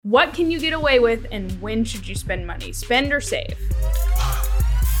What can you get away with, and when should you spend money? Spend or save?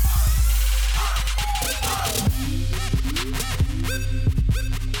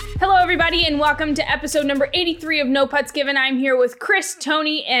 Hello, everybody, and welcome to episode number 83 of No Putts Given. I'm here with Chris,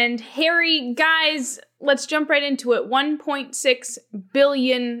 Tony, and Harry. Guys, let's jump right into it. $1.6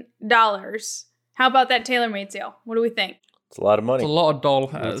 billion. How about that TaylorMade sale? What do we think? It's a lot of money. It's a lot of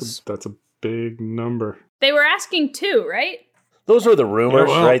dollars. That's a big number. They were asking two, right? Those were the rumors,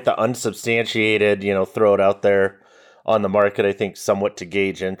 Yeah, well. right? The unsubstantiated, throw it out there on the market, I think somewhat to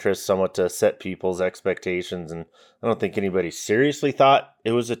gauge interest, somewhat to set people's expectations. And I don't think anybody seriously thought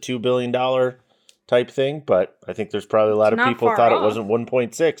it was a $2 billion type thing, but I think there's probably a lot It's of not people far thought off. it wasn't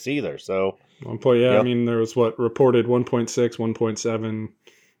 1.6 either. So, Yeah, Yep. I mean, there was reported 1.6,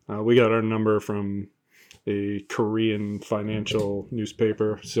 1.7. We got our number from a Korean financial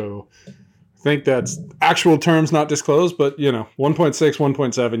newspaper. So I think that's actual terms not disclosed, but 1.6,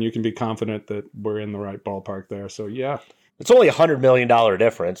 1.7, you can be confident that we're in the right ballpark there. So yeah. it's only $100 million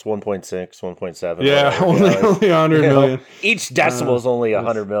difference, 1.6, 1.7. Yeah, whatever, only 100 million. Each decimal is only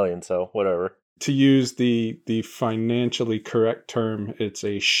 100 million, so whatever. To use the financially correct term, it's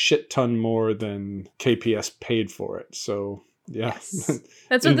a shit ton more than KPS paid for it. So yeah.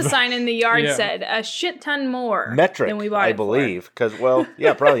 That's what the sign in the yard Yeah. said. A shit ton more Metric, than we bought I it for. believe. Because,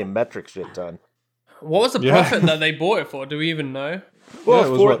 probably a metric shit ton. What was the Yeah. profit that they bought it for? Do we even know? Well, Yeah,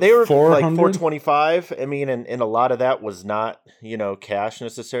 it was they were like 400? 425. I mean, and a lot of that was not, cash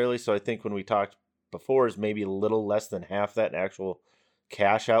necessarily. So I think when we talked before is maybe a little less than half that in actual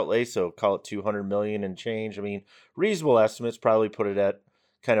cash outlay. So call it 200 million and change. I mean, reasonable estimates probably put it at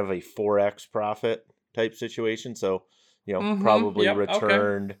kind of a 4x profit type situation. So, probably Yep, okay.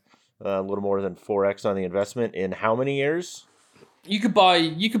 returned a little more than 4x on the investment in how many years? You could buy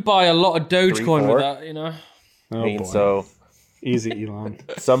a lot of Dogecoin 4? with that, Oh, I mean, boy. so Easy, Elon.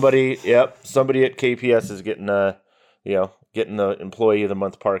 somebody at KPS is getting getting the employee of the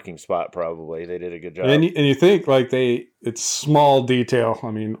month parking spot. Probably they did a good job. And you think it's small detail.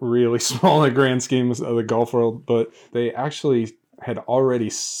 I mean, really small in the grand scheme of the golf world, but they actually had already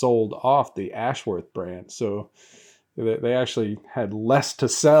sold off the Ashworth brand. So they actually had less to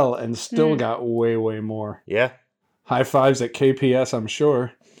sell and still got way, way more. Yeah, High fives at KPS, I'm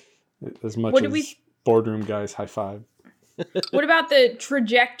sure. As much What as did we- boardroom guys high five. What about the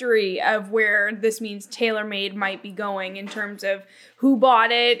trajectory of where this means TaylorMade might be going in terms of who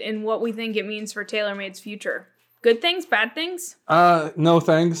bought it and what we think it means for TaylorMade's future? Good things, bad things? No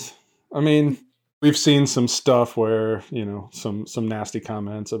thanks. I mean, we've seen some stuff where, some nasty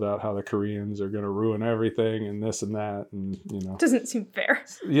comments about how the Koreans are going to ruin everything and this and that. And, Doesn't seem fair.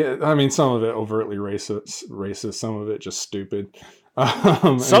 yeah, I mean, some of it overtly racist, some of it just stupid.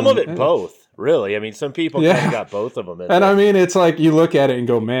 some of it both. Really, I mean, some people kind of got both of them. And I mean, it's like you look at it and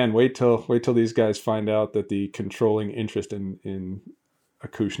go, man, wait till these guys find out that the controlling interest in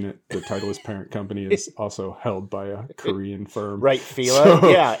Acushnet, the Titleist parent company, is also held by a Korean firm. right, Fila, So,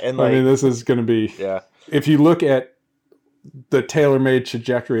 yeah, and I mean, this is going to be. yeah, If you look at the TaylorMade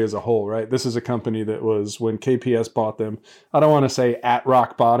trajectory as a whole, right? This is a company that was, when KPS bought them, I don't want to say at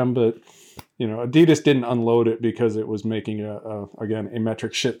rock bottom, but Adidas didn't unload it because it was making a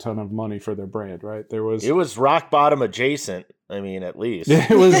metric shit ton of money for their brand, right? it was rock bottom adjacent. I mean, at least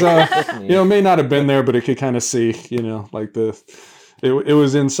It was, may not have been there, but it could kind of see, it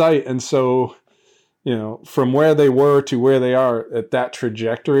was in sight. And so, from where they were to where they are at that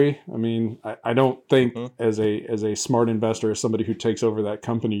trajectory, I mean, I don't think as a smart investor, as somebody who takes over that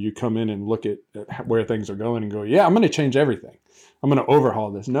company, you come in and look at where things are going and go, yeah, I'm going to change everything. I'm going to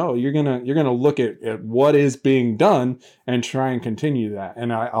overhaul this. No, you're going to look at what is being done and try and continue that.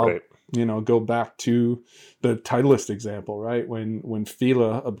 And I'll Right. go back to the Titleist example, right? When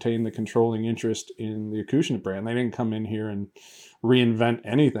Fila obtained the controlling interest in the Acushnet brand, they didn't come in here and reinvent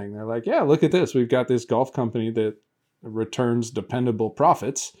anything. They're like, yeah, look at this. We've got this golf company that returns dependable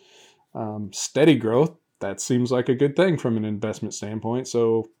profits, steady growth. That seems like a good thing from an investment standpoint.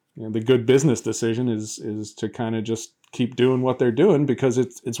 So the good business decision is to kind of just keep doing what they're doing because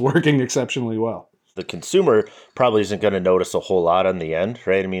it's working exceptionally well. the consumer probably isn't going to notice a whole lot on the end,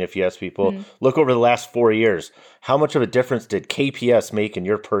 right? I mean, if you ask people, look over the last 4 years, how much of a difference did KPS make in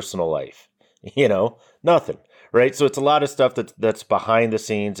your personal life? Nothing, right? So it's a lot of stuff that's behind the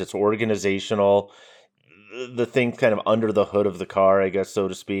scenes. It's organizational, the thing kind of under the hood of the car, I guess, so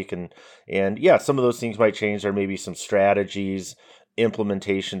to speak. And yeah, some of those things might change. There may be some strategies,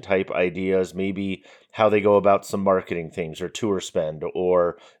 implementation type ideas, maybe how they go about some marketing things or tour spend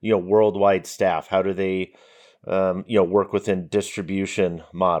or, worldwide staff. How do they, work within distribution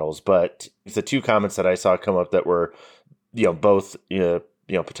models? But the two comments that I saw come up that were, both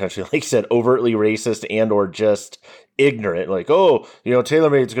potentially, like you said, overtly racist and or just ignorant. Like, oh,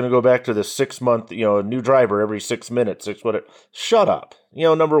 TaylorMade's going to go back to the 6 month, new driver every 6 minutes. Shut up.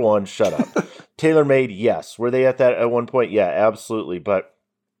 Number one, shut up. TaylorMade, yes. Were they at that at one point? Yeah, absolutely. But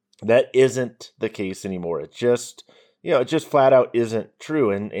that isn't the case anymore. It just flat out isn't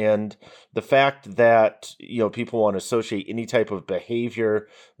true. And the fact that, people want to associate any type of behavior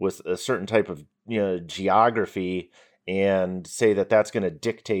with a certain type of, geography and say that that's going to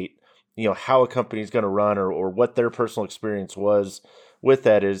dictate, how a company is going to run or what their personal experience was with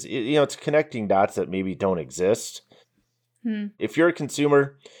that is, it's connecting dots that maybe don't exist. If you're a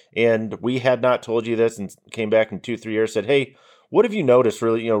consumer and we had not told you this and came back in 2-3 years, said, hey, what have you noticed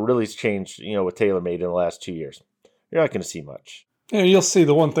really has changed, with TaylorMade in the last 2 years? You're not going to see much. Yeah, you'll see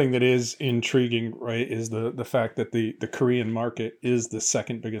the one thing that is intriguing, right, is the fact that the Korean market is the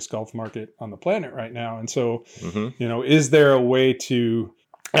second biggest golf market on the planet right now. And so, is there a way to,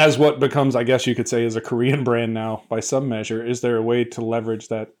 as what becomes, I guess you could say, is a Korean brand now by some measure, is there a way to leverage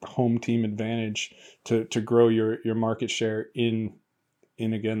that home team advantage to grow your market share in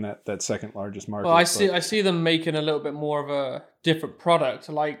again that second largest market? Well, I see them making a little bit more of a different product,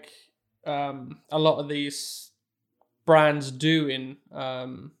 like a lot of these brands do in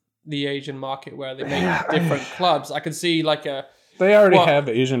the Asian market, where they make different clubs. I can see they already have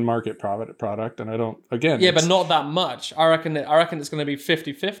Asian market product, and I don't but not that much. I reckon it's going to be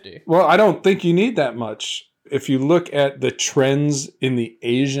 50-50. Well, I don't think you need that much. If you look at the trends in the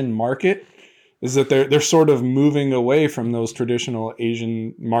Asian market, is that they're sort of moving away from those traditional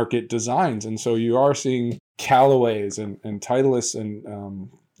Asian market designs, and so you are seeing Callaways and Titleist and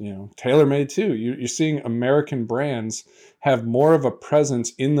TaylorMade too. You're seeing American brands have more of a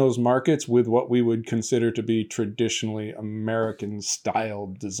presence in those markets with what we would consider to be traditionally American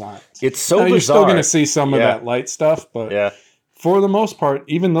style designs. It's so now, bizarre. You're still going to see some of that light stuff, but for the most part,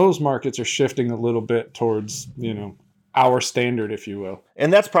 even those markets are shifting a little bit towards, our standard, if you will.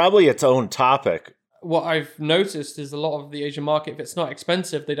 And that's probably its own topic. What I've noticed is a lot of the Asian market, if it's not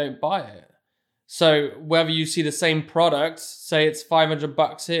expensive, they don't buy it. So whether you see the same product, say it's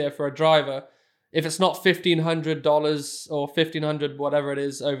 $500 here for a driver, if it's not $1,500 or $1,500 whatever it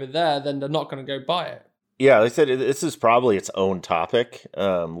is over there, then they're not going to go buy it. Yeah, like I said, this is probably its own topic.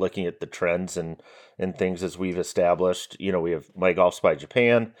 Looking at the trends and things as we've established, we have My Golf by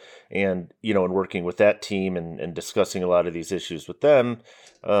Japan, and and working with that team and discussing a lot of these issues with them.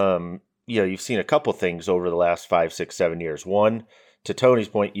 You've seen a couple things over the last 5, 6, 7 years. One, to Tony's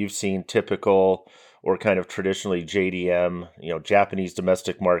point, you've seen typical or kind of traditionally JDM, Japanese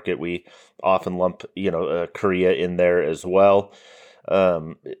domestic market. We often lump, Korea in there as well.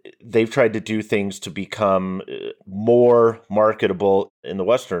 They've tried to do things to become more marketable in the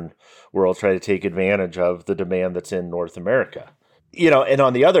Western world, try to take advantage of the demand that's in North America. And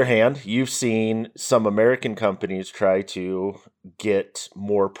on the other hand, you've seen some American companies try to get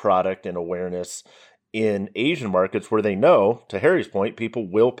more product and awareness in Asian markets where they know, to Harry's point, people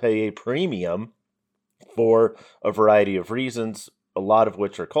will pay a premium for a variety of reasons, a lot of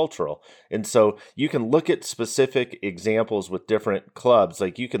which are cultural. And so you can look at specific examples with different clubs.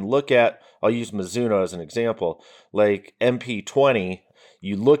 Like you can look at, I'll use Mizuno as an example, like MP20.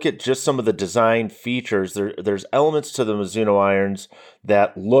 You look at just some of the design features. There's elements to the Mizuno irons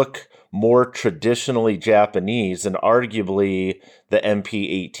that look more traditionally Japanese than arguably the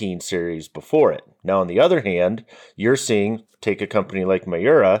MP18 series before it. Now, on the other hand, you're seeing, take a company like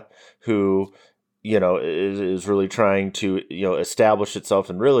Miura, who, is really trying to, establish itself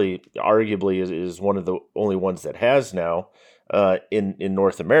and really arguably is one of the only ones that has now in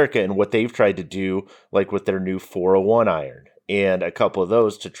North America, and what they've tried to do, like with their new 401 iron and a couple of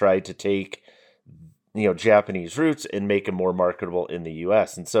those to try to take, Japanese roots and make them more marketable in the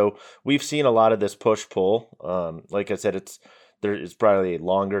U.S. And so we've seen a lot of this push-pull. Like I said, there is probably a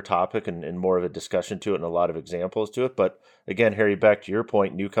longer topic and more of a discussion to it and a lot of examples to it. But again, Harry, back to your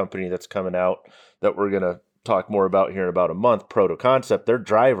point, new company that's coming out that we're going to talk more about here in about a month, Proto Concept, their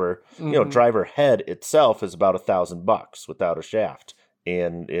driver, driver head itself is about $1,000 without a shaft.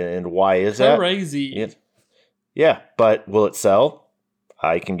 And why is that? Crazy. Yeah, but will it sell?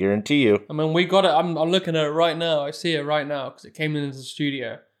 I can guarantee you. I mean, we got it. I'm looking at it right now. I see it right now because it came into the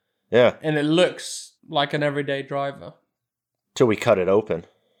studio. Yeah. And it looks like an everyday driver. Till we cut it open.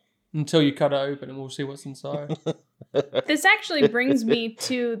 Until you cut it open and we'll see what's inside. This actually brings me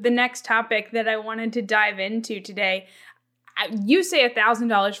to the next topic that I wanted to dive into today. You say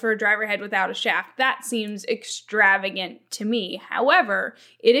 $1,000 for a driver head without a shaft. That seems extravagant to me. However,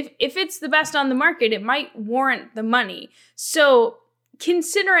 if it's the best on the market, it might warrant the money. So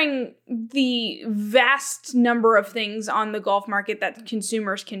considering the vast number of things on the golf market that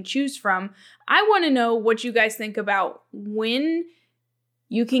consumers can choose from, I want to know what you guys think about when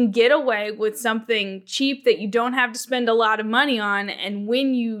you can get away with something cheap that you don't have to spend a lot of money on, and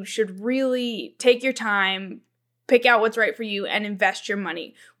when you should really take your time, pick out what's right for you, and invest your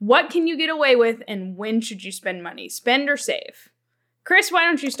money. What can you get away with, and when should you spend money? Spend or save? Chris, why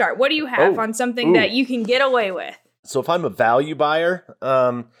don't you start? What do you have on something that you can get away with? So if I'm a value buyer,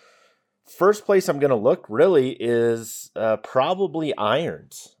 first place I'm going to look really is probably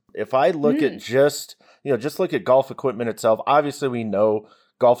irons. If I look at just look at golf equipment itself, obviously we know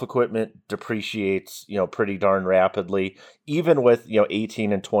golf equipment depreciates, pretty darn rapidly, even with,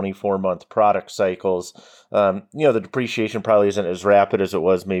 18 and 24 month product cycles. The depreciation probably isn't as rapid as it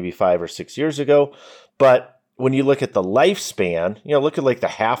was maybe 5 or 6 years ago. But when you look at the lifespan, look at like the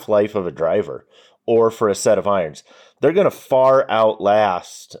half-life of a driver or for a set of irons, they're going to far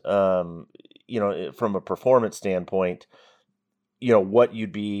outlast, from a performance standpoint, what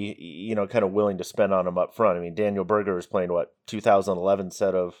you'd be, kind of willing to spend on them up front. I mean, Daniel Berger was playing 2011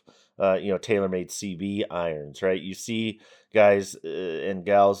 set of, TaylorMade CB irons, right? You see guys and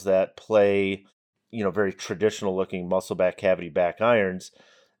gals that play, very traditional looking muscle back, cavity back irons.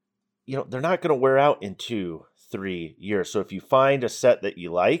 They're not going to wear out in 2-3 years. So if you find a set that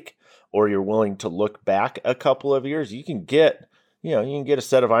you like, or you're willing to look back a couple of years, you can get a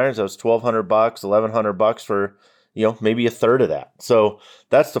set of irons that was $1,200, $1,100 for, maybe a third of that. So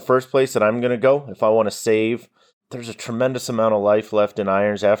that's the first place that I'm going to go. If I want to save, there's a tremendous amount of life left in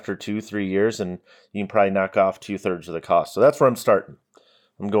irons after 2-3 years, and you can probably knock off 2/3 of the cost. So that's where I'm starting.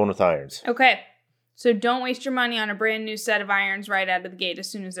 I'm going with irons. Okay. So don't waste your money on a brand new set of irons right out of the gate as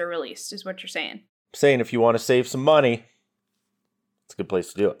soon as they're released, is what you're saying. I'm saying if you want to save some money, it's a good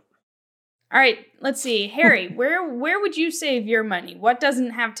place to do it. All right, let's see. Harry, where would you save your money? What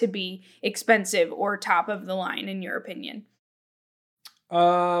doesn't have to be expensive or top of the line, in your opinion?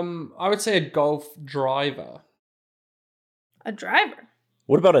 I would say a golf driver. A driver?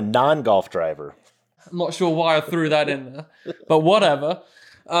 What about a non-golf driver? I'm not sure why I threw that in there, but whatever.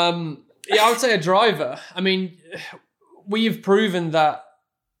 I would say a driver. I mean, we've proven that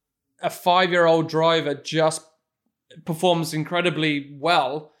a 5-year-old driver just performs incredibly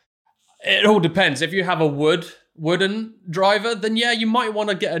well. It all depends. If you have a wooden driver, then yeah, you might want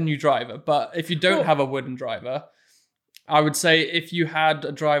to get a new driver. But if you don't have a wooden driver, I would say if you had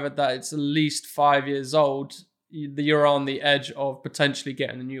a driver that is at least 5 years old, you're on the edge of potentially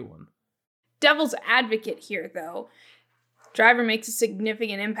getting a new one. Devil's advocate here, though. Driver makes a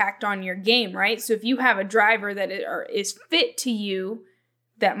significant impact on your game, right? So if you have a driver that is fit to you,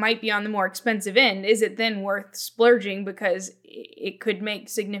 that might be on the more expensive end, is it then worth splurging because it could make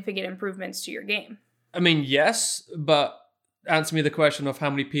significant improvements to your game? I mean, yes, but answer me the question of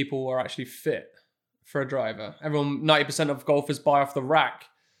how many people are actually fit for a driver. 90% of golfers buy off the rack.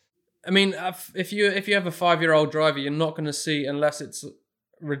 I mean, if you have a 5-year-old driver, you're not going to see, unless it's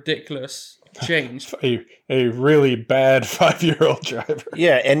ridiculous, change. a really bad 5-year-old driver.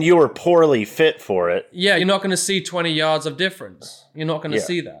 Yeah, and you were poorly fit for it. Yeah, you're not going to see 20 yards of difference. You're not going to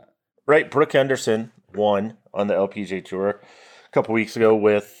see that. Right, Brooke Henderson won on the LPGA Tour a couple weeks ago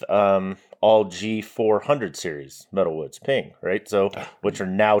with all G400 series Metalwoods Ping, right? So, which are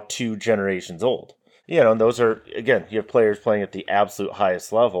now 2 generations old. And those are, again, you have players playing at the absolute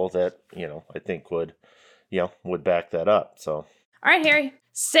highest level that, I think would back that up. So, all right, Harry,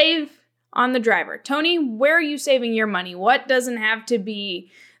 save on the driver. Tony, where are you saving your money? What doesn't have to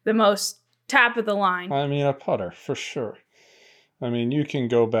be the most top of the line? I mean, a putter, for sure. I mean, you can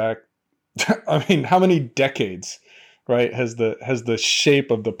go back. I mean, how many decades, right, has the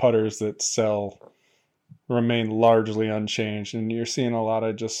shape of the putters that sell remained largely unchanged? And you're seeing a lot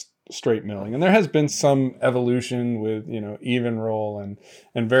of just straight milling. And there has been some evolution with, even roll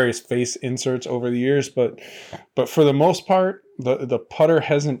and various face inserts over the years. But for the most part, the putter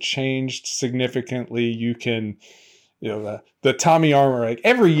hasn't changed significantly. You can, the Tommy Armour, like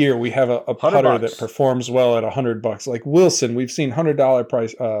every year we have a putter that performs well at $100. Like Wilson, we've seen $100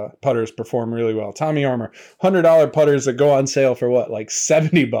 price putters perform really well. Tommy Armour, $100 putters that go on sale for what, like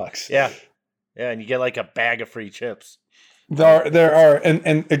 $70? Yeah. Yeah, and you get like a bag of free chips. There are,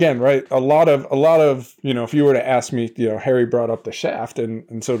 and again, right, a lot of, if you were to ask me, Harry brought up the shaft,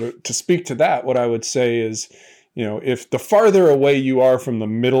 and so to speak to that, what I would say is, if the farther away you are from the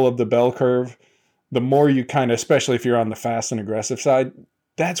middle of the bell curve, the more you kind of, especially if you're on the fast and aggressive side,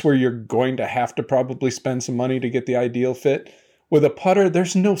 that's where you're going to have to probably spend some money to get the ideal fit. with a putter,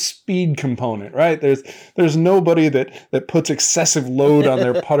 there's no speed component, right? There's nobody that puts excessive load on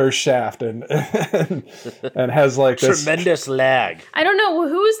their putter shaft and has like this tremendous lag. I don't know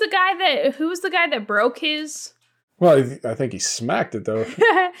who was the guy that broke his. Well, I think he smacked it though.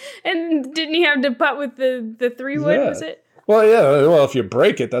 And didn't he have to putt with the 3-wood? Was it? Well, yeah. Well, if you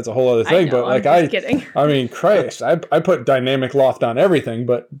break it, that's a whole other thing. I know, but I'm just kidding. I mean, Christ, I put dynamic loft on everything,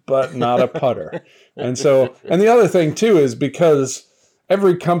 but not a putter. And the other thing too is because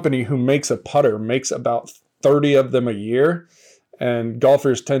every company who makes a putter makes about 30 of them a year, and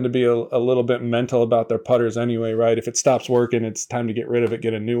golfers tend to be a little bit mental about their putters anyway, right? If it stops working, it's time to get rid of it,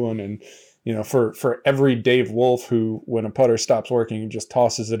 get a new one, and for every Dave Wolf who, when a putter stops working, just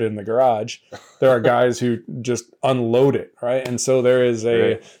tosses it in the garage, there are guys who just unload it, right? And so there is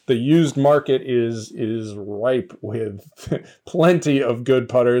the used market is ripe with plenty of good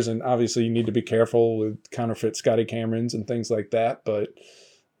putters, and obviously you need to be careful with counterfeit Scotty Camerons and things like that. But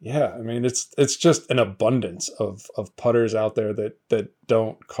yeah, I mean, it's just an abundance of putters out there that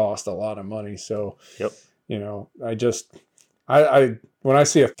don't cost a lot of money. So, yep. I when I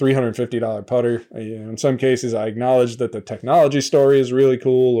see a $350 putter, in some cases I acknowledge that the technology story is really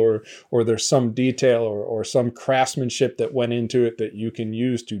cool, or there's some detail or some craftsmanship that went into it that you can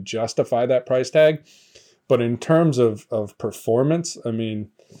use to justify that price tag. But in terms of performance, I mean,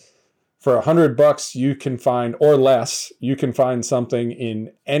 for $100 you can find, or less, you can find something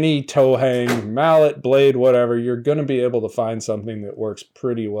in any toe hang, mallet, blade, whatever. You're going to be able to find something that works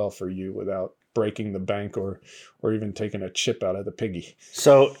pretty well for you without breaking the bank or even taking a chip out of the piggy.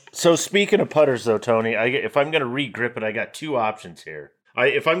 So speaking of putters though, Tony, if I'm going to re-grip it, I got two options here.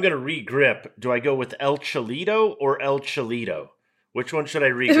 If I'm going to re-grip, do I go with El Chilito or El Chilito? Which one should I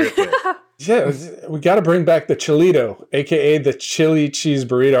re-grip with? Yeah, we got to bring back the Chilito, aka the chili cheese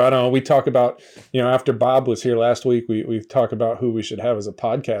burrito. I don't know. We talk about, after Bob was here last week, we talked about who we should have as a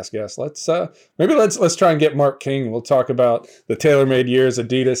podcast guest. Let's try and get Mark King. We'll talk about the TaylorMade years,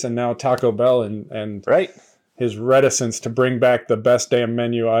 Adidas, and now Taco Bell, and right, his reticence to bring back the best damn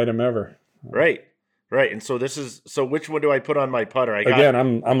menu item ever. Right. And so which one do I put on my putter?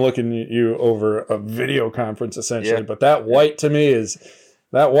 I'm looking at you over a video conference essentially, but that white to me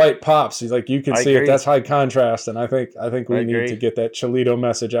that white pops. He's like, you can see it. That's high contrast, and I think we need to get that Chilito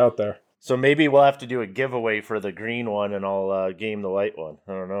message out there. So maybe we'll have to do a giveaway for the green one, and I'll game the white one.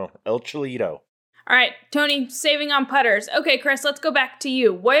 I don't know. El Chilito. All right, Tony, saving on putters. Okay, Chris, let's go back to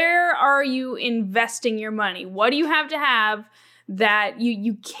you. Where are you investing your money? What do you have to have that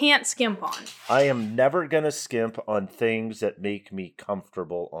you can't skimp on? I am never going to skimp on things that make me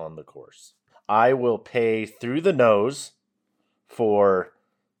comfortable on the course. I will pay through the nose for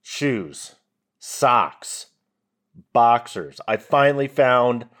shoes, socks, boxers. I finally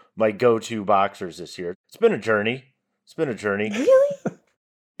found my go-to boxers this year. It's been a journey. Really?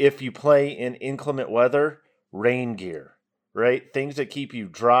 If you play in inclement weather, rain gear, right? Things that keep you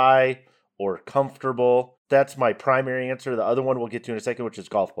dry or comfortable. That's my primary answer. The other one we'll get to in a second, which is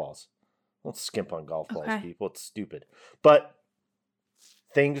golf balls. Don't skimp on golf balls, people. It's stupid. But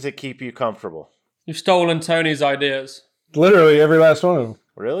things that keep you comfortable. You've stolen Tony's ideas. Literally every last one of them.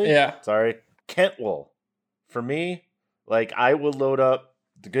 Really? Yeah. Sorry. Kent Wool. For me, I will load up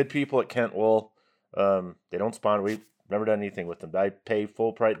the good people at Kent Wool. They don't sponsor. We've never done anything with them. I pay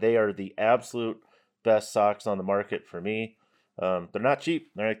full price. They are the absolute best socks on the market for me. They're not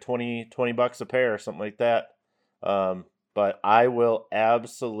cheap. They're like $20 a pair or something like that. But I will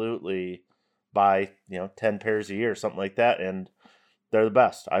absolutely buy, 10 pairs a year, something like that. And they're the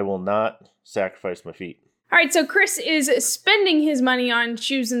best. I will not sacrifice my feet. All right, so Chris is spending his money on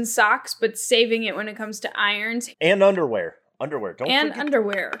shoes and socks, but saving it when it comes to irons. And underwear. Underwear.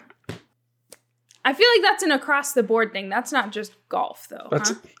 Underwear. I feel like that's an across-the-board thing. That's not just golf, though.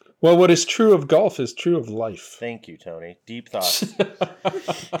 Well, what is true of golf is true of life. Thank you, Tony. Deep thoughts.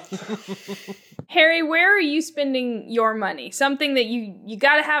 Harry, where are you spending your money? Something that you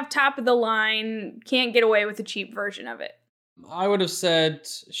got to have top of the line, can't get away with a cheap version of it. I would have said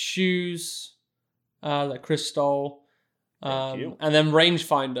shoes that Chris stole, and then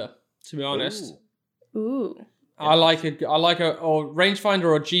rangefinder, to be honest. Ooh. I like a rangefinder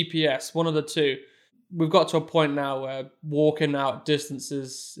or GPS, one of the two. We've got to a point now where walking out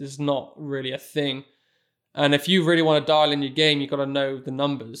distances is not really a thing. And if you really want to dial in your game, you've got to know the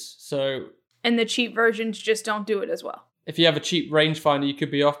numbers. And the cheap versions just don't do it as well. If you have a cheap rangefinder, you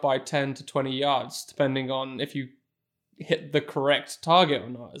could be off by 10 to 20 yards, depending on if you hit the correct target or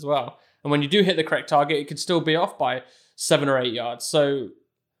not as well. And when you do hit the correct target, it could still be off by 7 or 8 yards. So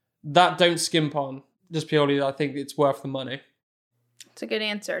that don't skimp on. Just purely, I think it's worth the money. That's a good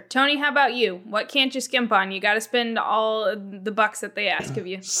answer. Tony, how about you? What can't you skimp on? You got to spend all the bucks that they ask of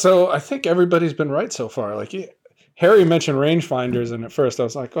you. So I think everybody's been right so far. Like Harry mentioned rangefinders, and at first I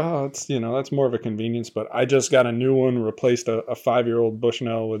was like, oh, it's, that's more of a convenience. But I just got a new one, replaced a 5-year-old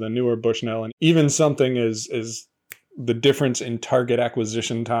Bushnell with a newer Bushnell, and even something is the difference in target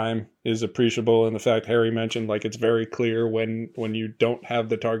acquisition time is appreciable. And the fact Harry mentioned, like, it's very clear when you don't have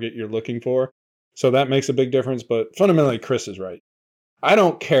the target you're looking for. So that makes a big difference. But fundamentally, Chris is right. I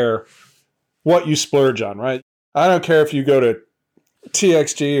don't care what you splurge on, right? I don't care if you go to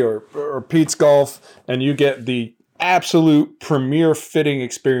TXG or Pete's Golf and you get the absolute premier fitting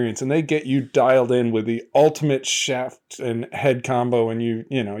experience and they get you dialed in with the ultimate shaft and head combo, and you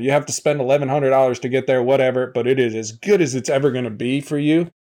have to spend $1,100 to get there, whatever, but it is as good as it's ever going to be for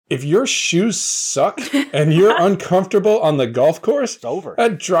you. If your shoes suck and you're uncomfortable on the golf course, It's over.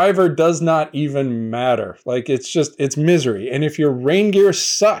 that driver does not even matter. Like, it's misery. And if your rain gear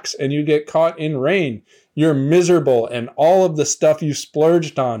sucks and you get caught in rain, you're miserable, and all of the stuff you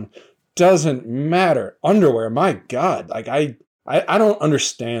splurged on doesn't matter. Underwear, my God. Like, I don't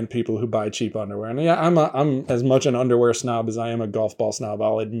understand people who buy cheap underwear. And yeah, I'm as much an underwear snob as I am a golf ball snob.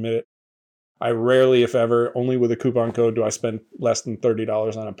 I'll admit it. I rarely, if ever, only with a coupon code do I spend less than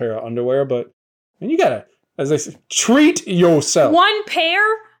 $30 on a pair of underwear. But you gotta, as I said, treat yourself. One pair?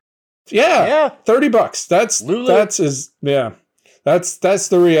 Yeah, $30. That's Lulu. That's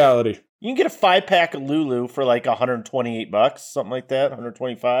the reality. You can get a 5-pack of Lulu for like $128, something like that,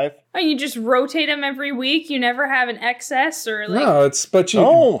 125. Oh, you just rotate them every week? You never have an excess or like... No, but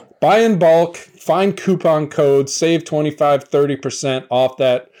you buy in bulk, find coupon codes, save 25, 30% off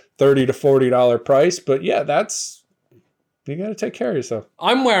that $30 to $40 price. But yeah, you got to take care of yourself.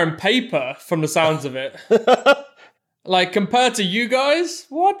 I'm wearing paper from the sounds of it. Like, compared to you guys,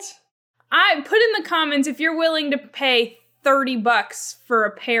 what? I put in the comments if you're willing to pay $30 for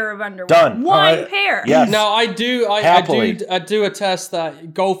a pair of underwear. Done. One pair. Yes. No, I do attest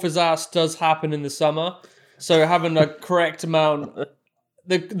that golfer's ass does happen in the summer. So having the correct amount,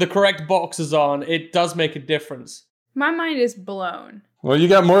 the correct boxes on, it does make a difference. My mind is blown. Well, you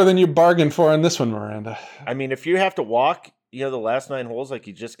got more than you bargained for on this one, Miranda. I mean, if you have to walk, the last 9 holes like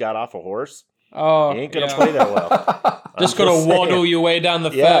you just got off a horse, Oh, you ain't going to play that well. Just got to waddle your way down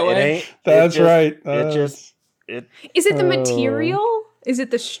the Yeah, fairway. it ain't. That's right. Is it the material? Is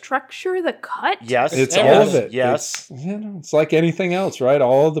it the structure, the cut? Yes. It's Yes. all of it. Yes. It's like anything else, right?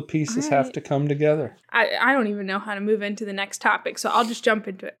 All of the pieces have to come together. I don't even know how to move into the next topic, so I'll just jump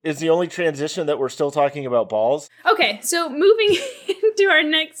into it. Is the only transition that we're still talking about balls? Okay, so moving into our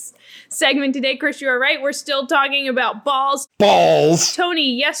next segment today, Chris, you are right. We're still talking about balls. Balls!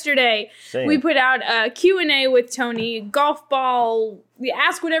 Tony, yesterday, Same. we put out a Q&A with Tony, golf ball. We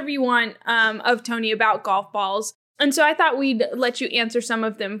ask whatever you want of Tony about golf balls. And so I thought we'd let you answer some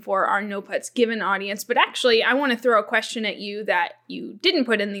of them for our No Putts Given audience. But actually, I want to throw a question at you that you didn't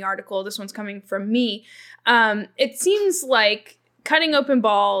put in the article. This one's coming from me. It seems like cutting open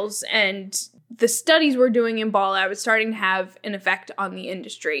balls and the studies we're doing in Ball Lab is starting to have an effect on the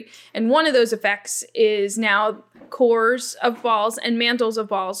industry. And one of those effects is now cores of balls and mantles of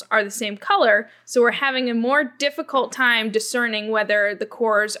balls are the same color. So we're having a more difficult time discerning whether the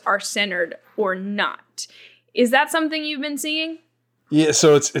cores are centered or not. Is that something you've been seeing? Yeah,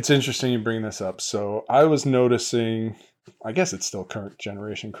 so it's interesting you bring this up. So I was noticing, I guess it's still current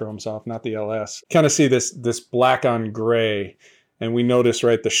generation Chrome Soft, not the LS. Kind of see this black on gray, and we notice,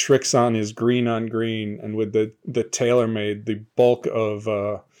 right, the Srixon is green on green, and with the TaylorMade, the bulk of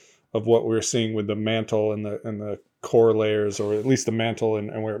what we're seeing with the mantle and the core layers, or at least the mantle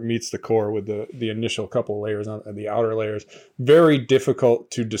and where it meets the core with the initial couple layers on the outer layers, very difficult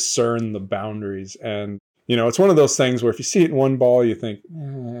to discern the boundaries. And it's one of those things where if you see it in one ball, you think,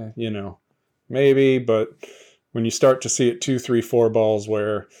 maybe. But when you start to see it 2, 3, 4 balls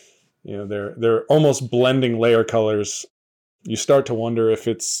where, they're almost blending layer colors, you start to wonder if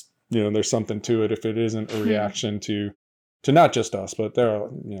it's, there's something to it, if it isn't a reaction to not just us, but there are,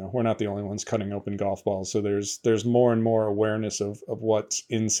 we're not the only ones cutting open golf balls. So there's more and more awareness of what's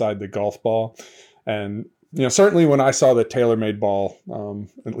inside the golf ball. And certainly when I saw the TaylorMade ball,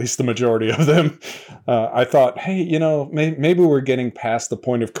 at least the majority of them, I thought, hey, maybe we're getting past the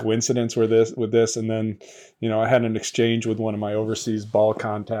point of coincidence with this. And then, I had an exchange with one of my overseas ball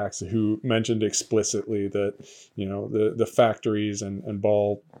contacts who mentioned explicitly that, the factories and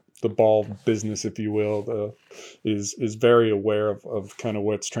the ball business, if you will, is very aware of kind of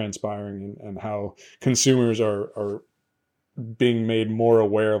what's transpiring and how consumers are being made more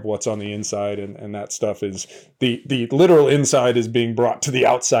aware of what's on the inside, and that stuff is the literal inside is being brought to the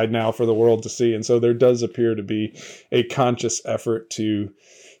outside now for the world to see. And so there does appear to be a conscious effort to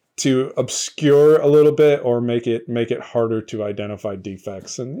obscure a little bit or make it harder to identify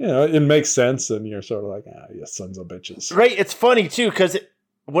defects. And it makes sense, and you're sort of like, you sons of bitches. Right. It's funny too, because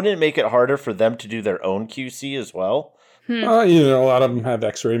wouldn't it make it harder for them to do their own QC as well? A lot of them have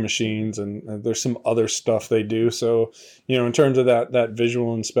X-ray machines, and there's some other stuff they do. So, in terms of that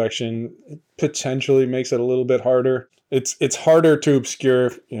visual inspection, it potentially makes it a little bit harder. It's harder to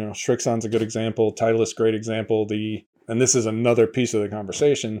obscure. Srixon's a good example. Titleist, great example. And this is another piece of the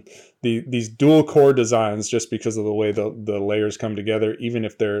conversation. These dual core designs, just because of the way the layers come together, even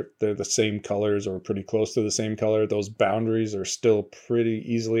if they're the same colors or pretty close to the same color, those boundaries are still pretty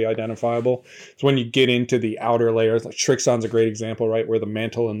easily identifiable. So when you get into the outer layers, like Srixon's a great example, right, where the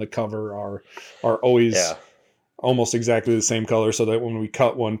mantle and the cover are always almost exactly the same color, so that when we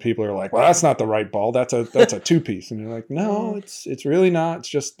cut one, people are like, well, that's not the right ball. That's a two-piece. And you're like, no, it's really not. It's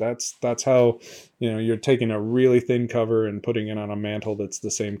just that's how, you're taking a really thin cover and putting it on a mantle that's the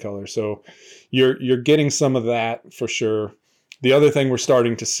same color. So you're getting some of that for sure. The other thing we're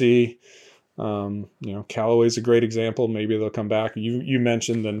starting to see, Callaway's a great example. Maybe they'll come back. You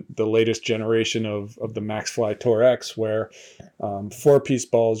mentioned the latest generation of the Maxfli Tour X, where 4-piece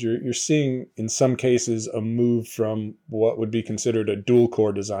balls, you're seeing in some cases a move from what would be considered a dual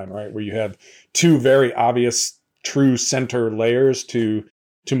core design, right, where you have two very obvious true center layers to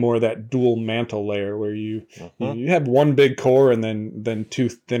more of that dual mantle layer, where you have one big core and then two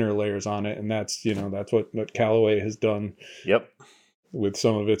thinner layers on it, and that's what Callaway has done. Yep. With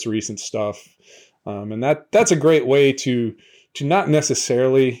some of its recent stuff. And that's a great way to not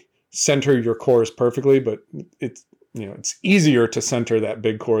necessarily center your cores perfectly, but it's easier to center that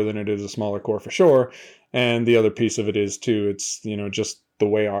big core than it is a smaller core for sure. And the other piece of it is too, it's, just the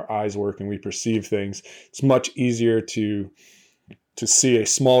way our eyes work and we perceive things. It's much easier to see a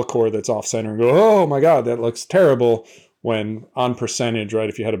small core that's off center and go, oh my God, that looks terrible. When on percentage, right,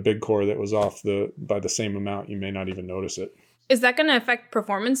 if you had a big core that was off by the same amount, you may not even notice it. Is that going to affect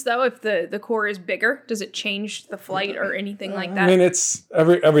performance, though, if the core is bigger? Does it change the flight or anything like that? I mean, it's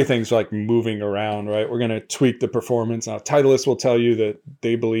everything's like moving around, right? We're going to tweak the performance. Now, Titleist will tell you that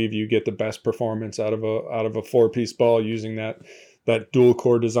they believe you get the best performance out of a 4-piece ball using that dual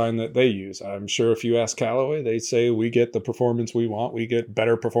core design that they use. I'm sure if you ask Callaway, they'd say we get the performance we want. We get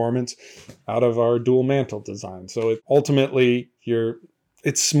better performance out of our dual mantle design. So ultimately,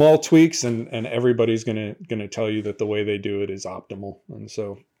 it's small tweaks, and everybody's gonna tell you that the way they do it is optimal, and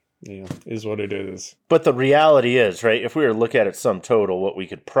so is what it is. But the reality is, right, if we were to look at it sum total, what we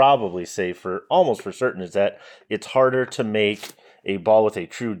could probably say for almost for certain is that it's harder to make a ball with a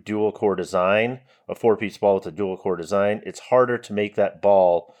true dual core design, a 4-piece ball with a dual core design. It's harder to make that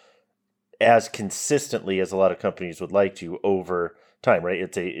ball as consistently as a lot of companies would like to over time, right?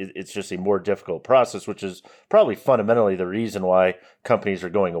 It's just a more difficult process, which is probably fundamentally the reason why companies are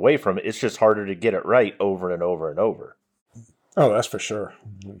going away from it. It's just harder to get it right over and over and over. Oh, that's for sure.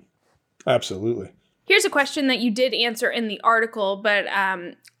 Absolutely. Here's a question that you did answer in the article, but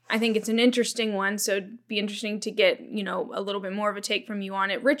I think it's an interesting one, so it'd be interesting to get, a little bit more of a take from you on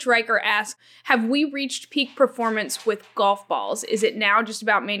it. Rich Riker asks, have we reached peak performance with golf balls? Is it now just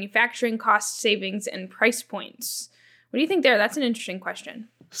about manufacturing cost savings and price points? What do you think there? That's an interesting question.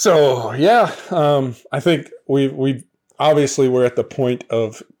 So, yeah, I think we obviously we're at the point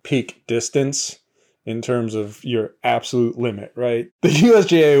of peak distance in terms of your absolute limit, right? The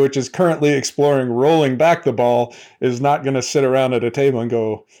USGA, which is currently exploring rolling back the ball, is not going to sit around at a table and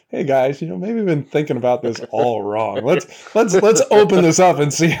go, hey guys, maybe we've been thinking about this all wrong. Let's open this up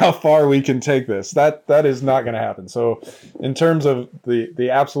and see how far we can take this. That is not going to happen. So in terms of the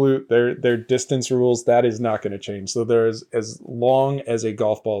absolute, their distance rules, that is not going to change. So there's as long as a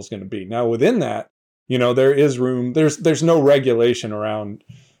golf ball is going to be. Now within that, there is room. There's no regulation around,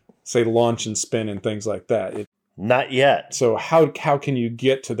 say, launch and spin and things like that. Not yet. So how can you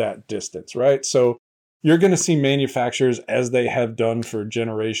get to that distance, right? So you're going to see manufacturers, as they have done for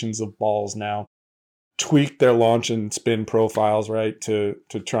generations of balls now, tweak their launch and spin profiles, right, to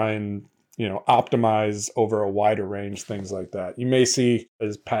try and optimize over a wider range, things like that. You may see,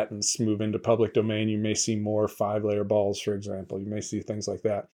 as patents move into public domain, you may see more 5-layer balls, for example. You may see things like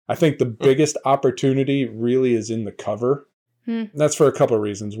that. I think the biggest opportunity really is in the cover. That's for a couple of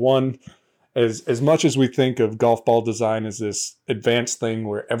reasons. One, as much as we think of golf ball design as this advanced thing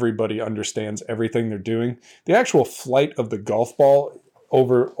where everybody understands everything they're doing, the actual flight of the golf ball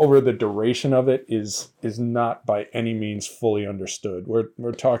over the duration of it is not by any means fully understood.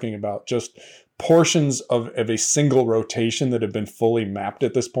 We're talking about just portions of a single rotation that have been fully mapped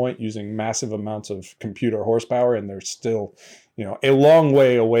at this point using massive amounts of computer horsepower, and they're still, a long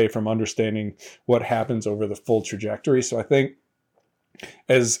way away from understanding what happens over the full trajectory. So I think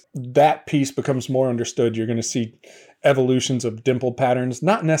as that piece becomes more understood, you're going to see evolutions of dimple patterns,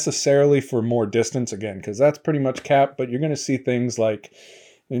 not necessarily for more distance again, because that's pretty much capped, but you're going to see things like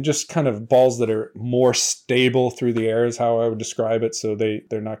just kind of balls that are more stable through the air is how I would describe it. So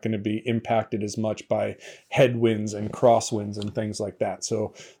they're not going to be impacted as much by headwinds and crosswinds and things like that.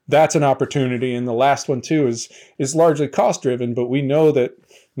 So that's an opportunity. And the last one too is largely cost driven, but we know that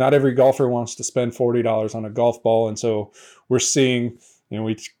not every golfer wants to spend $40 on a golf ball. And so we're seeing,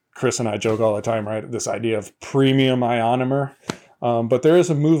 Chris and I joke all the time, right? This idea of premium ionomer. But there is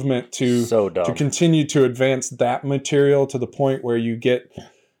a movement to continue to advance that material to the point where you get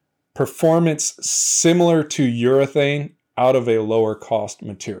performance similar to urethane out of a lower cost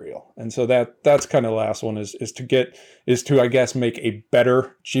material. And so that's kind of the last one is to I guess make a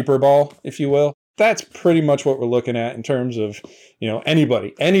better, cheaper ball, if you will. That's pretty much what we're looking at in terms of,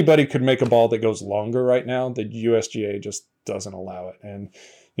 anybody could make a ball that goes longer right now. The USGA just doesn't allow it. And,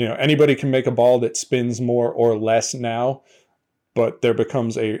 anybody can make a ball that spins more or less now, but there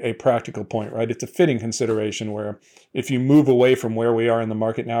becomes a practical point, right? It's a fitting consideration where if you move away from where we are in the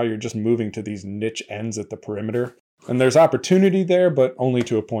market now, you're just moving to these niche ends at the perimeter. And there's opportunity there, but only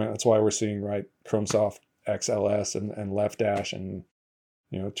to a point. That's why we're seeing, right, ChromeSoft XLS and Left Dash. And,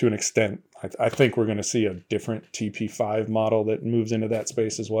 to an extent, I think we're going to see a different TP5 model that moves into that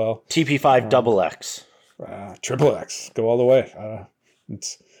space as well. TP5 double X. Triple X. Go all the way.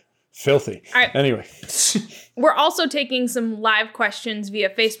 It's filthy. All right. Anyway. We're also taking some live questions via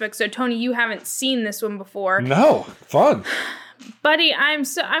Facebook. So Tony, you haven't seen this one before. No. Fun. Buddy, I'm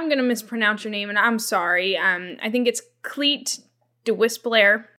going to mispronounce your name and I'm sorry. I think it's Cleet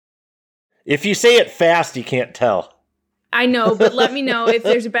DeWispler. If you say it fast, you can't tell. I know, but let me know if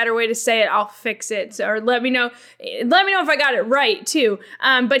there's a better way to say it. I'll fix it. Or let me know if I got it right too.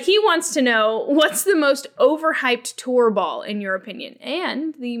 But he wants to know, what's the most overhyped tour ball in your opinion,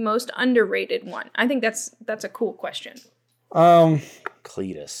 and the most underrated one? I think that's a cool question.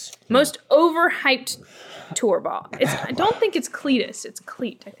 Cletus. Most overhyped tour ball. I don't think it's Cletus. It's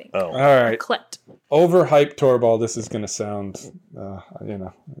Cleat, I think. Oh, all right. Clet. Overhyped tour ball. This is going to sound,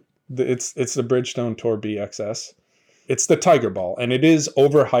 it's the Bridgestone Tour B XS. It's the Tiger ball, and it is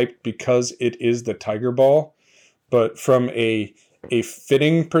overhyped because it is the Tiger ball. But from a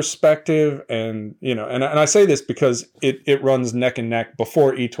fitting perspective, and and I say this because it runs neck and neck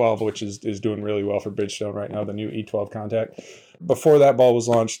before E12, which is doing really well for Bridgestone right now, the new E12 Contact. Before that ball was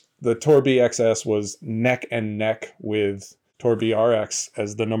launched, the Tour B XS was neck and neck with Tour B RX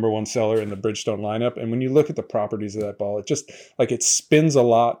as the number one seller in the Bridgestone lineup. And when you look at the properties of that ball, it just it spins a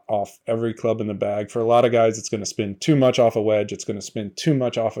lot off every club in the bag. For a lot of guys, it's going to spin too much off a wedge. It's going to spin too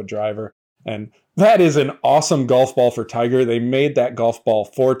much off a driver. And that is an awesome golf ball for Tiger. They made that golf ball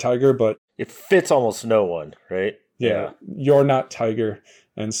for Tiger, but it fits almost no one, right? Yeah. You're not Tiger.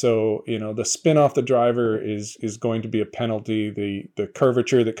 And so, the spin off the driver is going to be a penalty. The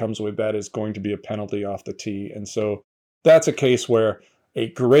curvature that comes with that is going to be a penalty off the tee. And so that's a case where a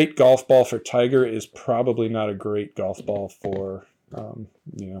great golf ball for Tiger is probably not a great golf ball for,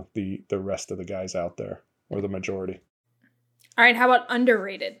 the rest of the guys out there, or the majority. All right. How about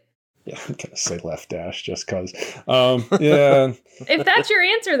underrated? Yeah, I'm going to say Left Dash just because. Yeah. If that's your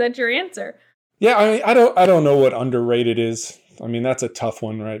answer, that's your answer. Yeah, I don't know what underrated is. I mean, that's a tough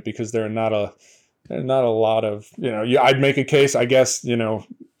one, right? Because there are not a lot of, I'd make a case, I guess,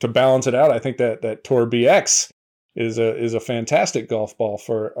 to balance it out. I think that Tour BX is a fantastic golf ball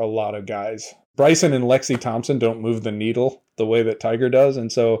for a lot of guys. Bryson and Lexi Thompson don't move the needle the way that Tiger does.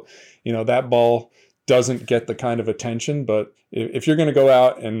 And so, that ball doesn't get the kind of attention. But if you're going to go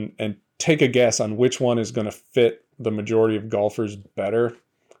out and take a guess on which one is going to fit the majority of golfers better,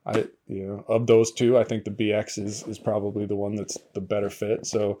 of those two, I think the BX is probably the one that's the better fit.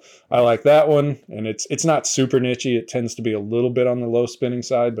 So I like that one, and it's not super nichey. It tends to be a little bit on the low spinning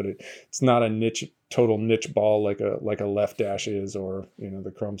side, but it's not a total niche ball like a Left Dash is, or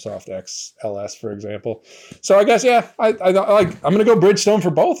the ChromeSoft XLS, for example. So I guess I'm gonna go Bridgestone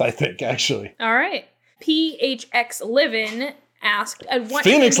for both. I think actually. All right, PHX Livin asked at what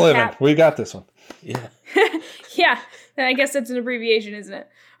Phoenix Livin. We got this one. Yeah. Yeah. I guess that's an abbreviation, isn't it?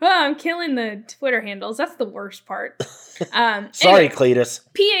 Oh, I'm killing the Twitter handles. That's the worst part. Sorry, Cletus.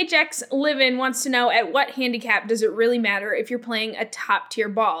 PHX Livin wants to know, at what handicap does it really matter if you're playing a top tier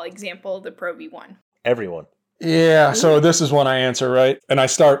ball? Example, the Pro V1. Everyone. Yeah. So this is one I answer, right? And I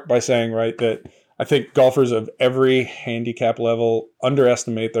start by saying, right, that I think golfers of every handicap level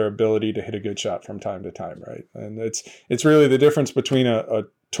underestimate their ability to hit a good shot from time to time, right? And it's really the difference between a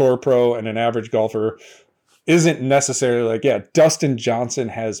tour pro and an average golfer isn't necessarily like, yeah, Dustin Johnson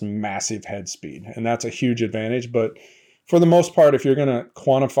has massive head speed, and that's a huge advantage. But for the most part, if you're going to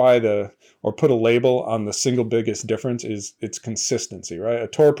quantify or put a label on the single biggest difference, is its consistency, right? A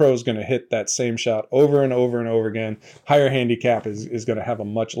tour pro is going to hit that same shot over and over and over again. Higher handicap is going to have a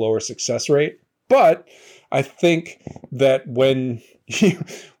much lower success rate. But I think that when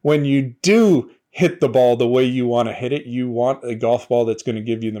you do hit the ball the way you want to hit it, you want a golf ball that's going to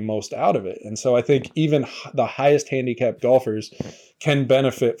give you the most out of it. And so I think even the highest handicap golfers can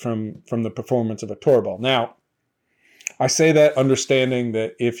benefit from the performance of a tour ball. Now, I say that understanding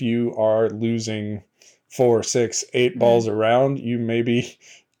that if you are losing 4, 6, 8 balls around, you maybe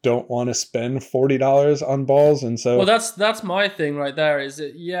don't want to spend $40 on balls. And so, well, that's my thing right there. Is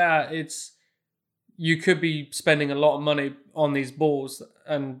that it's you could be spending a lot of money on these balls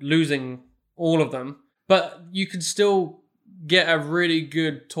and losing all of them, but you could still get a really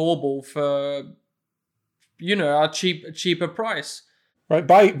good tour ball for a cheaper price. Right,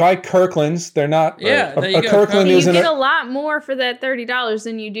 buy Kirkland's. They're not. Yeah, there you go. Kirkland you isn't get a lot more for that $30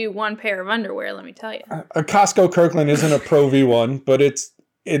 than you do one pair of underwear. Let me tell you. A Costco Kirkland isn't a Pro V1, but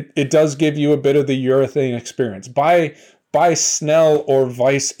it does give you a bit of the urethane experience. Buy Snell or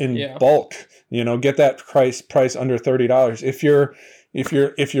Vice in bulk. Get that price under $30.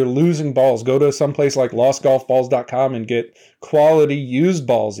 If you're losing balls, go to someplace like lostgolfballs.com and get quality used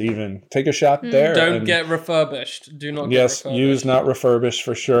balls even. Take a shot there. Don't get refurbished. Do not get refurbished. Yes, used, not refurbished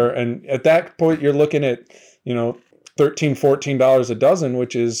for sure. And at that point, you're looking at, $13, $14 a dozen,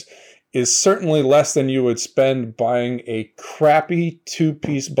 which is certainly less than you would spend buying a crappy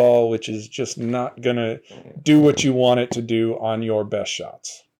 2-piece ball, which is just not going to do what you want it to do on your best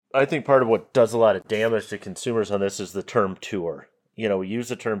shots. I think part of what does a lot of damage to consumers on this is the term tour. We use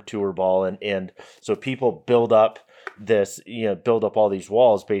the term tour ball, and so people build up all these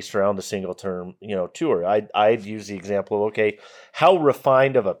walls based around the single term, tour. I'd use the example of, okay, how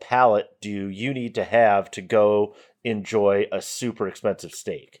refined of a palate do you need to have to go enjoy a super expensive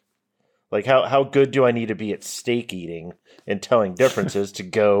steak? Like how good do I need to be at steak eating and telling differences to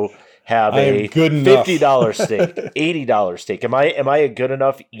go have a $50 steak, $80 steak? Am I a good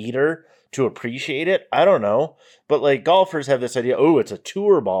enough eater to appreciate it? I don't know. But like golfers have this idea, it's a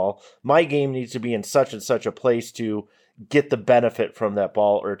tour ball. My game needs to be in such and such a place to get the benefit from that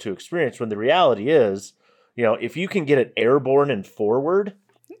ball or to experience, when the reality is, if you can get it airborne and forward,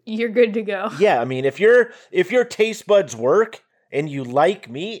 you're good to go. Yeah, I mean, if your taste buds work and you like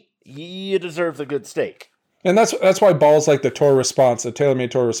meat, you deserve the good steak. And that's why balls like the Tour Response, the TaylorMade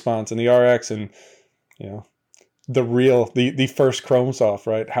Tour Response, and the RX, and the first Chrome Soft,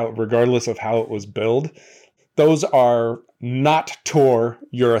 right? Regardless of how it was built, those are not tour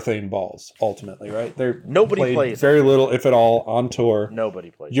urethane balls. Ultimately, right? Nobody plays very little, if at all, on tour.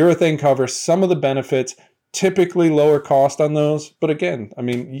 Nobody plays. Urethane covers some of the benefits. Typically lower cost on those, but again, I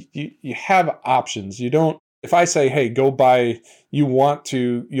mean, you have options. You don't. If I say, hey, go buy,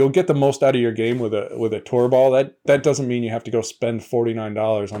 you'll get the most out of your game with a tour ball. That doesn't mean you have to go spend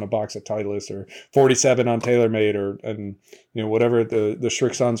 $49 on a box of Titleist or $47 on TaylorMade and whatever the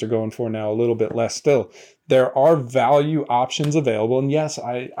Srixons are going for now, a little bit less still. There are value options available, and yes,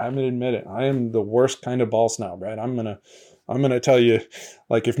 I'm gonna admit it. I am the worst kind of ball snob, right? I'm gonna tell you,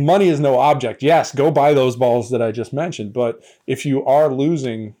 like, if money is no object, yes, go buy those balls that I just mentioned. But if you are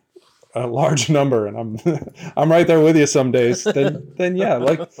losing a large number, and I'm right there with you some days, then yeah,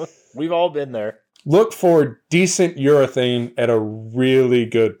 like, we've all been there. Look for decent urethane at a really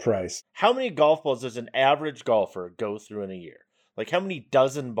good price. How many golf balls does an average golfer go through in a year? Like, how many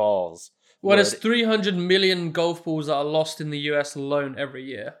dozen balls? Well, there's 300 million golf balls that are lost in the US alone every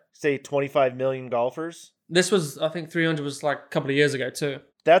year. Say 25 million golfers? I think 300 was like a couple of years ago too.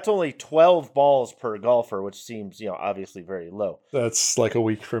 That's only 12 balls per golfer, which seems, obviously very low. That's like a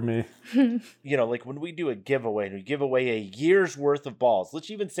week for me. Like when we do a giveaway and we give away a year's worth of balls,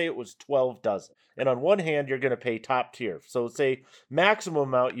 let's even say it was 12 dozen. And on one hand, you're going to pay top tier. So say maximum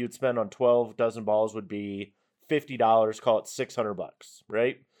amount you'd spend on 12 dozen balls would be $50, call it $600,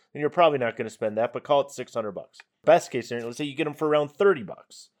 right? And you're probably not going to spend that, but call it $600. Best case scenario, let's say you get them for around $30.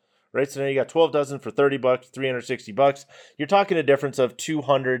 Right, so now you got 12 dozen for $30, $360. You're talking a difference of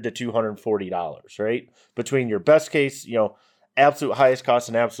 $200 to $240, right? Between your best case, absolute highest cost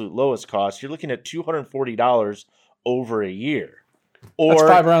and absolute lowest cost, you're looking at $240 over a year. Or, that's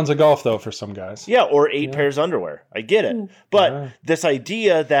 5 rounds of golf, though, for some guys. Yeah, or 8 pairs of underwear. I get it. But this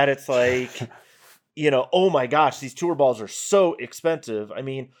idea that it's like, oh my gosh, these tour balls are so expensive. I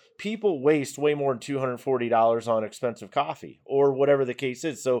mean, people waste way more than $240 on expensive coffee or whatever the case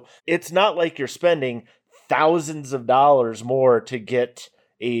is. So it's not like you're spending thousands of dollars more to get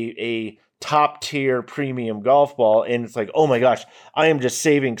a top tier premium golf ball. And it's like, oh my gosh, I am just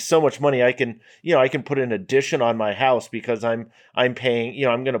saving so much money. I can put an addition on my house because I'm paying,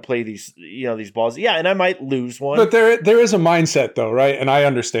 I'm going to play these, these balls. Yeah. And I might lose one. But there is a mindset though, right? And I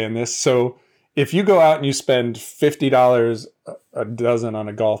understand this. So if you go out and you spend $50 a dozen on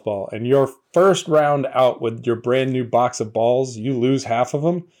a golf ball and your first round out with your brand new box of balls, you lose half of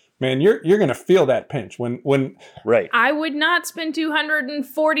them. Man, you're going to feel that pinch when right. I would not spend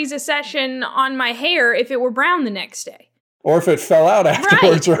 $240 a session on my hair if it were brown the next day. Or if it fell out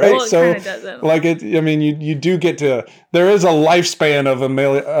afterwards, right? Well, it so, doesn't. like you do get to. There is a lifespan of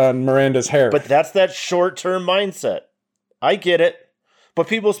Miranda's hair, but that's that short-term mindset. I get it, but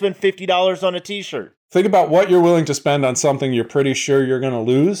people spend $50 on a T-shirt. Think about what you're willing to spend on something you're pretty sure you're going to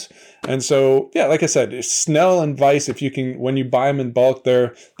lose. And so, yeah, like I said, Snell and Vice, if you can, when you buy them in bulk,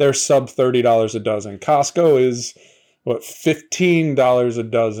 they're sub $30 a dozen. Costco is, $15 a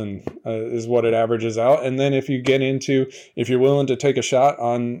dozen is what it averages out. And then if you're willing to take a shot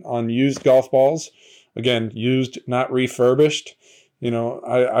on used golf balls, again, used, not refurbished.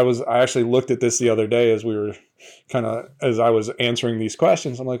 I actually looked at this the other day as I was answering these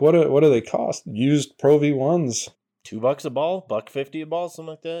questions. I'm like, what do they cost? Used Pro V1s. $2 a ball, $1.50 a ball, something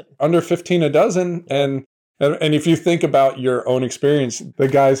like that. Under 15 a dozen. And if you think about your own experience, the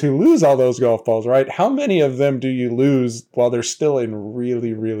guys who lose all those golf balls, right? How many of them do you lose while they're still in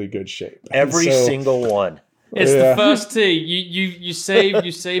really, really good shape? Every single one. It's the first tee. You save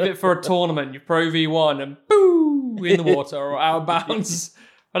it for a tournament. You Pro V1 and boo in the water or out of bounds.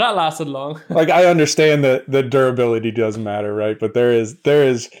 But that lasted long. Like, I understand that the durability does matter, right? But there is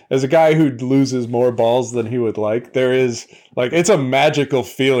as a guy who loses more balls than he would like, there is it's a magical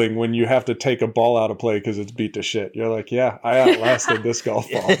feeling when you have to take a ball out of play because it's beat to shit. You're like, yeah, I outlasted this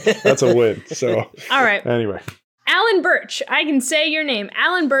golf ball. That's a win. So all right. Anyway. Alan Birch, I can say your name.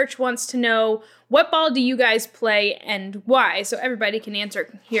 Alan Birch wants to know, what ball do you guys play and why? So everybody can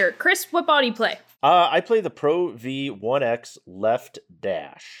answer here. Chris, what ball do you play? I play the Pro V1X Left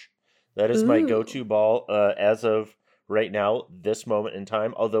Dash. That is my go-to ball as of right now, this moment in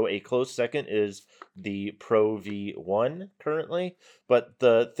time. Although a close second is the Pro V1 currently. But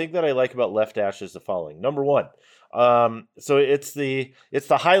the thing that I like about Left Dash is the following. Number one, so it's the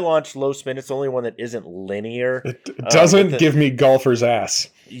high launch, low spin. It's the only one that isn't linear. It doesn't give me golfer's ass.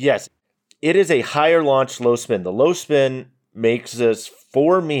 Yes, it is a higher launch, low spin. The low spin makes this,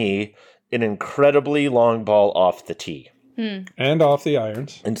 for me, an incredibly long ball off the tee. And off the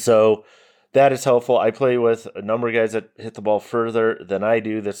irons. And so that is helpful. I play with a number of guys that hit the ball further than I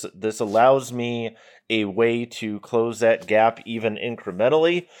do. This allows me a way to close that gap even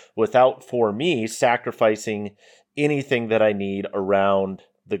incrementally without, for me, sacrificing anything that I need around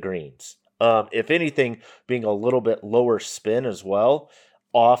the greens. If anything, being a little bit lower spin as well,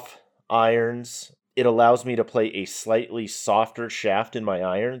 off irons, it allows me to play a slightly softer shaft in my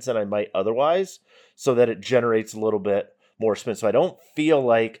irons than I might otherwise, so that it generates a little bit more spin. So I don't feel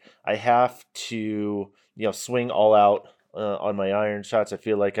like I have to, swing all out on my iron shots. I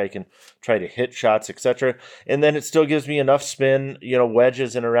feel like I can try to hit shots, etc. And then it still gives me enough spin,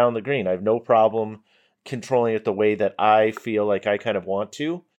 wedges and around the green. I have no problem controlling it the way that I feel like I kind of want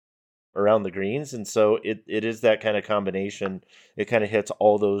to around the greens. And so it is that kind of combination. It kind of hits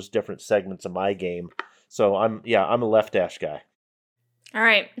all those different segments of my game. So I'm a left dash guy. All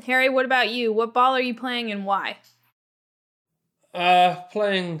right. Harry, what about you? What ball are you playing and why?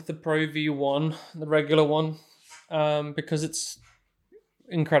 Playing the Pro V1, the regular one, because it's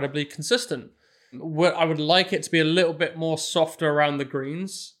incredibly consistent. I would like it to be a little bit more softer around the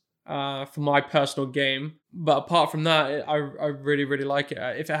greens for my personal game. But apart from that, I really, really like it.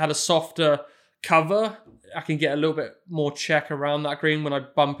 If it had a softer cover, I can get a little bit more check around that green when I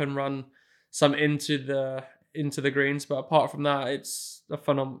bump and run some into the greens. But apart from that, it's a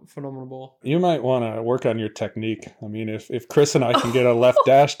phenomenal ball. You might want to work on your technique. I mean, if Chris and I can get a left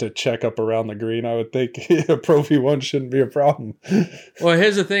dash to check up around the green, I would think a Pro V1 shouldn't be a problem. Well,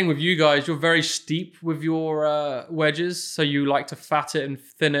 here's the thing with you guys. You're very steep with your wedges, so you like to fat it and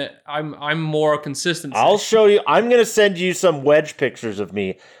thin it. I'm more consistent. I'll show you. I'm going to send you some wedge pictures of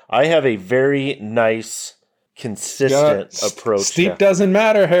me. I have a very nice, consistent approach. Steep doesn't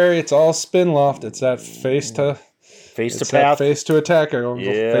matter, Harry. It's all spin loft. It's that face to path, face to attack, face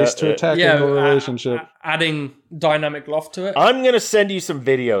to attack relationship. Adding dynamic loft to it. I'm gonna send you some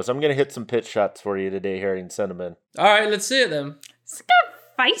videos. I'm gonna hit some pitch shots for you today, Harry, and send them in. All right, let's see it then.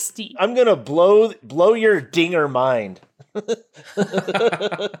 feisty. I'm gonna blow your dinger mind.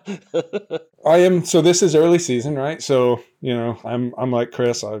 I am. So this is early season, right? So, I'm like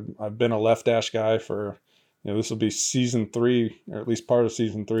Chris. I've been a left dash guy for, this will be season 3, or at least part of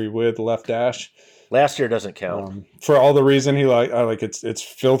season 3 with left dash. Last year doesn't count. For all the reason it's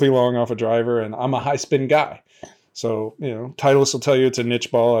filthy long off a driver, and I'm a high spin guy. So, Titleist will tell you it's a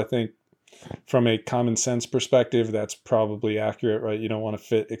niche ball. I think from a common sense perspective, that's probably accurate, right? You don't want to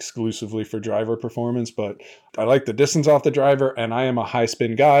fit exclusively for driver performance, but I like the distance off the driver, and I am a high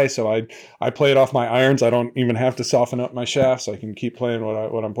spin guy, so I play it off my irons. I don't even have to soften up my shafts. I can keep playing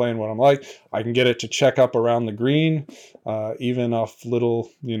what I'm playing, what I'm like. I can get it to check up around the green, even off little,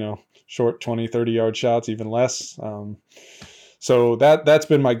 short 20, 30-yard shots, even less. So that's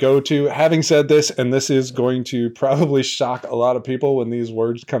been my go-to. Having said this, and this is going to probably shock a lot of people when these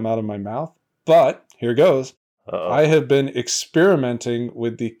words come out of my mouth, but here goes. Uh-oh. I have been experimenting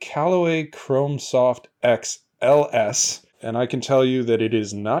with the Callaway Chrome Soft X LS, and I can tell you that it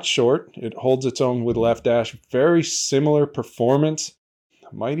is not short. It holds its own with left dash. Very similar performance.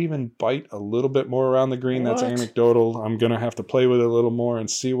 Might even bite a little bit more around the green. What? That's anecdotal. I'm going to have to play with it a little more and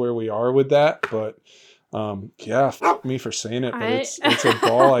see where we are with that, but... F me for saying it, but it's a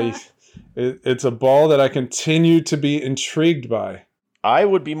ball. It's a ball that I continue to be intrigued by. I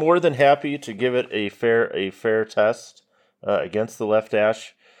would be more than happy to give it a fair test against the left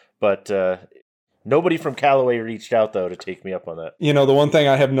dash, but nobody from Callaway reached out though to take me up on that. The one thing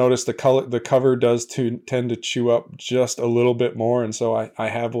I have noticed, the cover does tend to chew up just a little bit more, and so I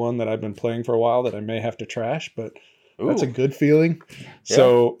have one that I've been playing for a while that I may have to trash, but that's a good feeling. Yeah.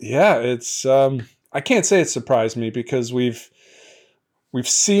 So it's. I can't say it surprised me because we've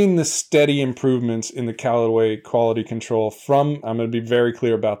seen the steady improvements in the Callaway quality control I'm going to be very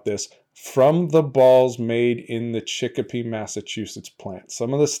clear about this, from the balls made in the Chicopee, Massachusetts plant.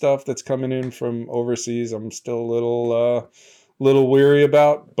 Some of the stuff that's coming in from overseas, I'm still a little weary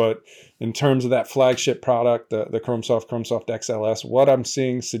about, but in terms of that flagship product, the Chrome Soft XLS, what I'm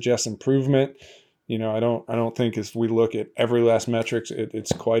seeing suggests improvement. I don't think as we look at every last metrics,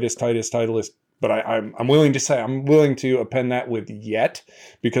 it's quite as tight as Titleist. But I'm willing to append that with yet,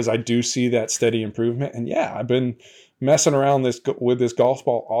 because I do see that steady improvement. And I've been messing around with this golf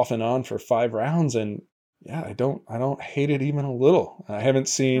ball off and on for 5 rounds, and I don't hate it even a little. I haven't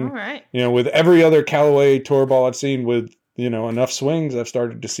seen, right. With every other Callaway tour ball I've seen with enough swings, I've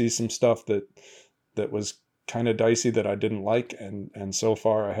started to see some stuff that was kind of dicey that I didn't like, and so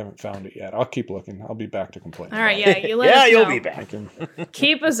far I haven't found it yet. I'll keep looking. I'll be back to complain. All right, you let us know. You'll be back.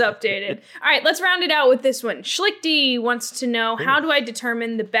 Keep us updated. All right, let's round it out with this one. Schlichty wants to know, how do I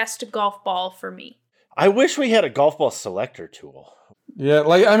determine the best golf ball for me? I wish we had a golf ball selector tool. Yeah,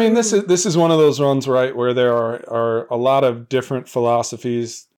 this is one of those ones, right, where there are a lot of different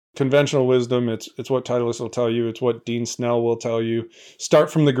philosophies. Conventional wisdom, it's what Titleist will tell you. It's what Dean Snell will tell you. Start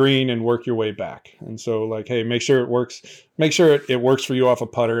from the green and work your way back. And so, hey, make sure it works. Make sure it works for you off a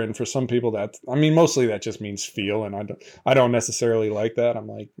putter. And for some people, mostly that just means feel. And I don't necessarily like that. I'm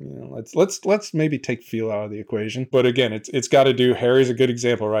like, let's maybe take feel out of the equation. But again, it's got to do. Harry's a good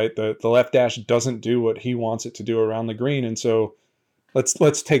example, right? The left dash doesn't do what he wants it to do around the green, and so.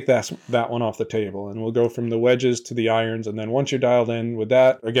 Let's take that one off the table, and we'll go from the wedges to the irons. And then once you're dialed in with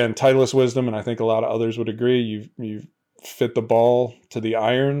that, again, Titleist wisdom, and I think a lot of others would agree, you fit the ball to the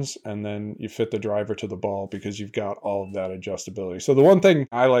irons, and then you fit the driver to the ball, because you've got all of that adjustability. So the one thing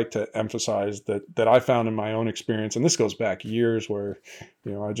I like to emphasize that I found in my own experience, and this goes back years where,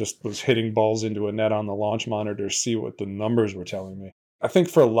 I just was hitting balls into a net on the launch monitor to see what the numbers were telling me. I think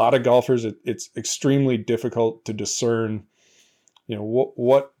for a lot of golfers, it's extremely difficult to discern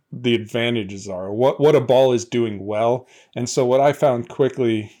what the advantages are, what a ball is doing well. And so what I found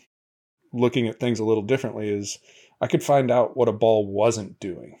quickly, looking at things a little differently, is I could find out what a ball wasn't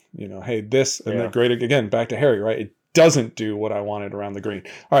doing. Hey, this, and then great, again, back to Harry, right? It doesn't do what I wanted around the green.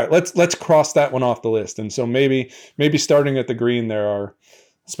 All right, let's cross that one off the list. And so maybe starting at the green, there are,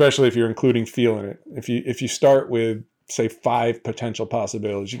 especially if you're including feel in it, if you start with, say, 5 potential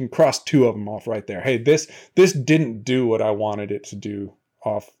possibilities, you can cross 2 of them off right there. Hey, this didn't do what I wanted it to do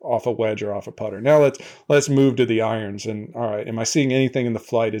off a wedge or off a putter. Now let's move to the irons. And all right, am I seeing anything in the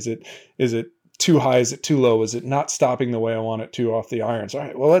flight? Is it too high? Is it too low? Is it not stopping the way I want it to off the irons? All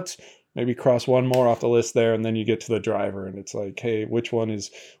right, well, let's maybe cross one more off the list there, and then you get to the driver, and it's like, hey, which one is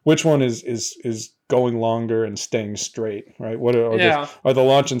going longer and staying straight, right? What are the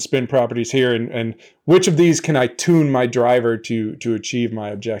launch and spin properties here, and which of these can I tune my driver to achieve my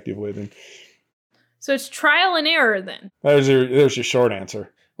objective with? And so it's trial and error then. There's your short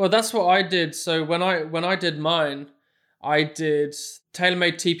answer. Well, that's what I did. So when I did mine, I did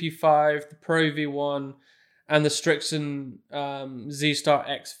TaylorMade TP5, the Pro V1, and the Strixon Z-Star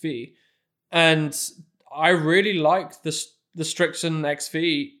XV. And I really liked the Strixon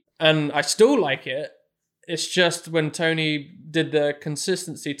XV, and I still like it. It's just when Tony did the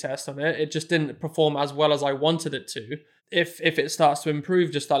consistency test on it, it just didn't perform as well as I wanted it to. If it starts to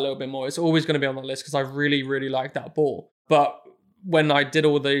improve just that little bit more, it's always going to be on the list because I really, really like that ball. But when I did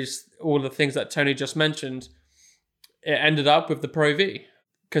all the things that Tony just mentioned, it ended up with the Pro V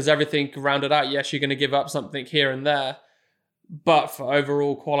because everything rounded out. Yes, you're going to give up something here and there, but for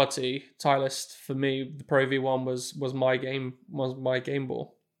overall quality, Titleist for me, the Pro V1 was my game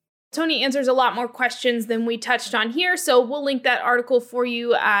ball. Tony answers a lot more questions than we touched on here, so we'll link that article for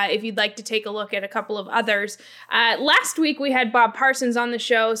you if you'd like to take a look at a couple of others. Last week we had Bob Parsons on the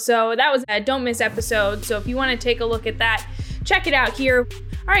show, so that was a don't miss episode. So if you want to take a look at that, check it out here.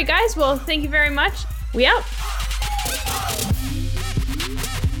 All right, guys. Well, thank you very much. We out.